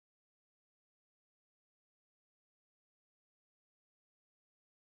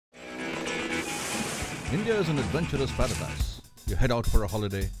India is an adventurous paradise. You head out for a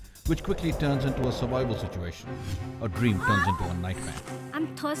holiday, which quickly turns into a survival situation. A dream turns into a nightmare.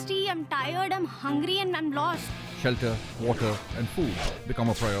 I'm thirsty, I'm tired, I'm hungry, and I'm lost. Shelter, water, and food become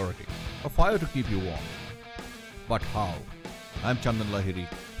a priority. A fire to keep you warm. But how? I'm Chandan Lahiri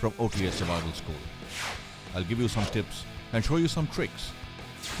from OTA Survival School. I'll give you some tips and show you some tricks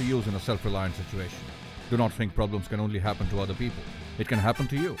to use in a self-reliant situation. Do not think problems can only happen to other people. It can happen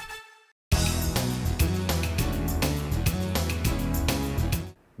to you.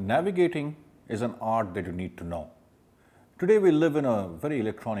 Navigating is an art that you need to know. Today we live in a very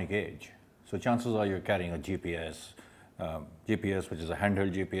electronic age. So chances are you're carrying a GPS, which is a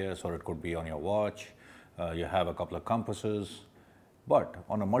handheld GPS, or it could be on your watch. You have a couple of compasses. But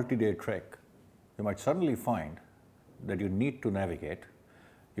on a multi-day trek, you might suddenly find that you need to navigate.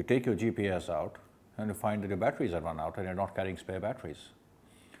 You take your GPS out and you find that your batteries have run out and you're not carrying spare batteries.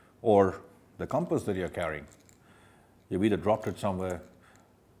 Or the compass that you're carrying, you've either dropped it somewhere,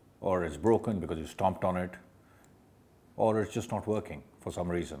 or it's broken because you stomped on it, or it's just not working for some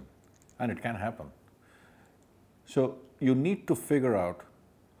reason. And it can happen. So you need to figure out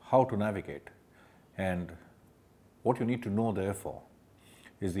how to navigate. And what you need to know, therefore,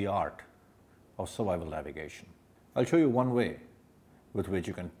 is the art of survival navigation. I'll show you one way with which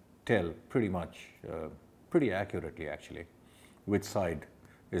you can tell pretty accurately actually, which side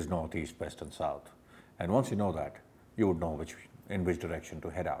is north, east, west, and south. And once you know that, you would know in which direction to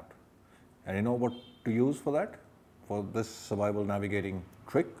head out. And you know what to use for that, for this survival navigating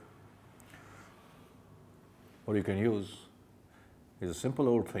trick? What you can use is a simple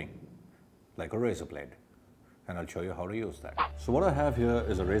old thing, like a razor blade. And I'll show you how to use that. So what I have here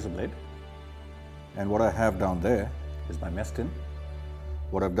is a razor blade. And what I have down there is my mess tin.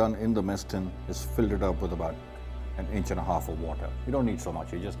 What I've done in the mess tin is filled it up with about 1.5 inches of water. You don't need so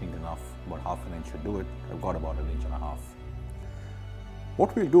much, you just need enough. About 1/2 inch should do it. I've got about 1.5 inches.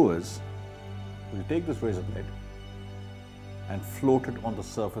 What we'll do is, we'll take this razor blade and float it on the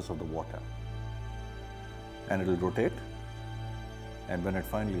surface of the water. And it'll rotate. And when it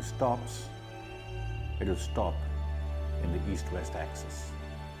finally stops, it'll stop in the east-west axis.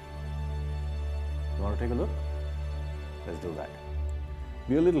 You want to take a look? Let's do that.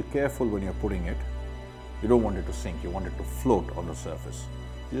 Be a little careful when you're putting it. You don't want it to sink, you want it to float on the surface.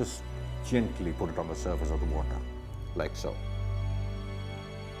 You just gently put it on the surface of the water, like so.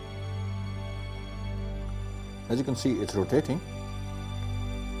 As you can see, it's rotating.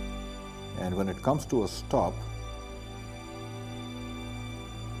 And when it comes to a stop,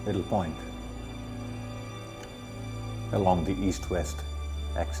 it'll point along the east-west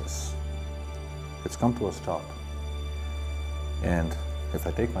axis. It's come to a stop. And if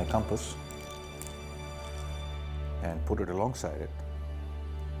I take my compass and put it alongside it,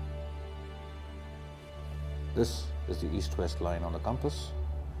 this is the east-west line on the compass.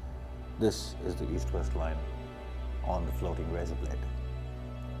 This is the east-west line on the floating razor blade.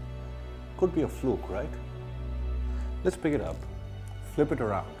 Could be a fluke, right? Let's pick it up, flip it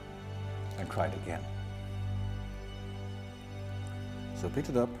around, and try it again. So pick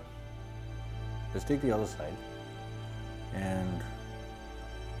it up, let's take the other side, and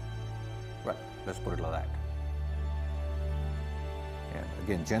well, let's put it like that. And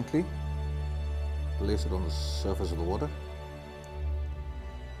again, gently place it on the surface of the water.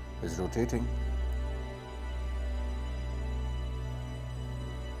 It's rotating.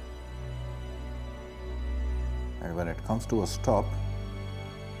 And when it comes to a stop,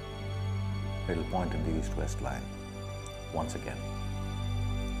 it'll point in the east-west line once again.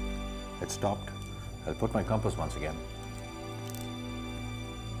 It stopped. I'll put my compass once again.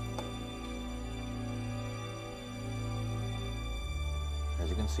 As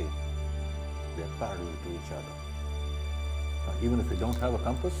you can see, they are parallel to each other. Now, even if you don't have a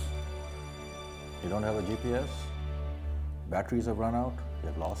compass, you don't have a GPS, batteries have run out, you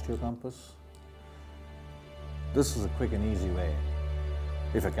have lost your compass, this is a quick and easy way,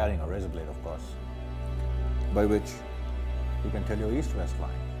 if you're carrying a razor blade, of course, by which you can tell your east-west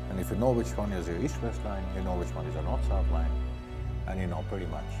line. And if you know which one is your east-west line, you know which one is your north-south line, and you know pretty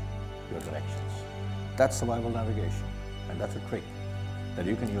much your directions. That's survival navigation, and that's a trick that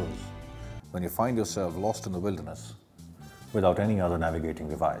you can use when you find yourself lost in the wilderness without any other navigating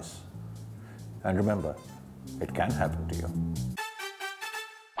device. And remember, it can happen to you.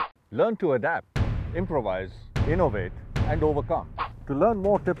 Learn to adapt, improvise, innovate, and overcome. To learn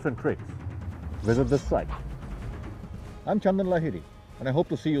more tips and tricks, visit this site. I'm Chandan Lahiri, and I hope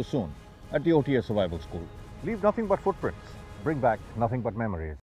to see you soon at the OTA Survival School. Leave nothing but footprints. Bring back nothing but memories.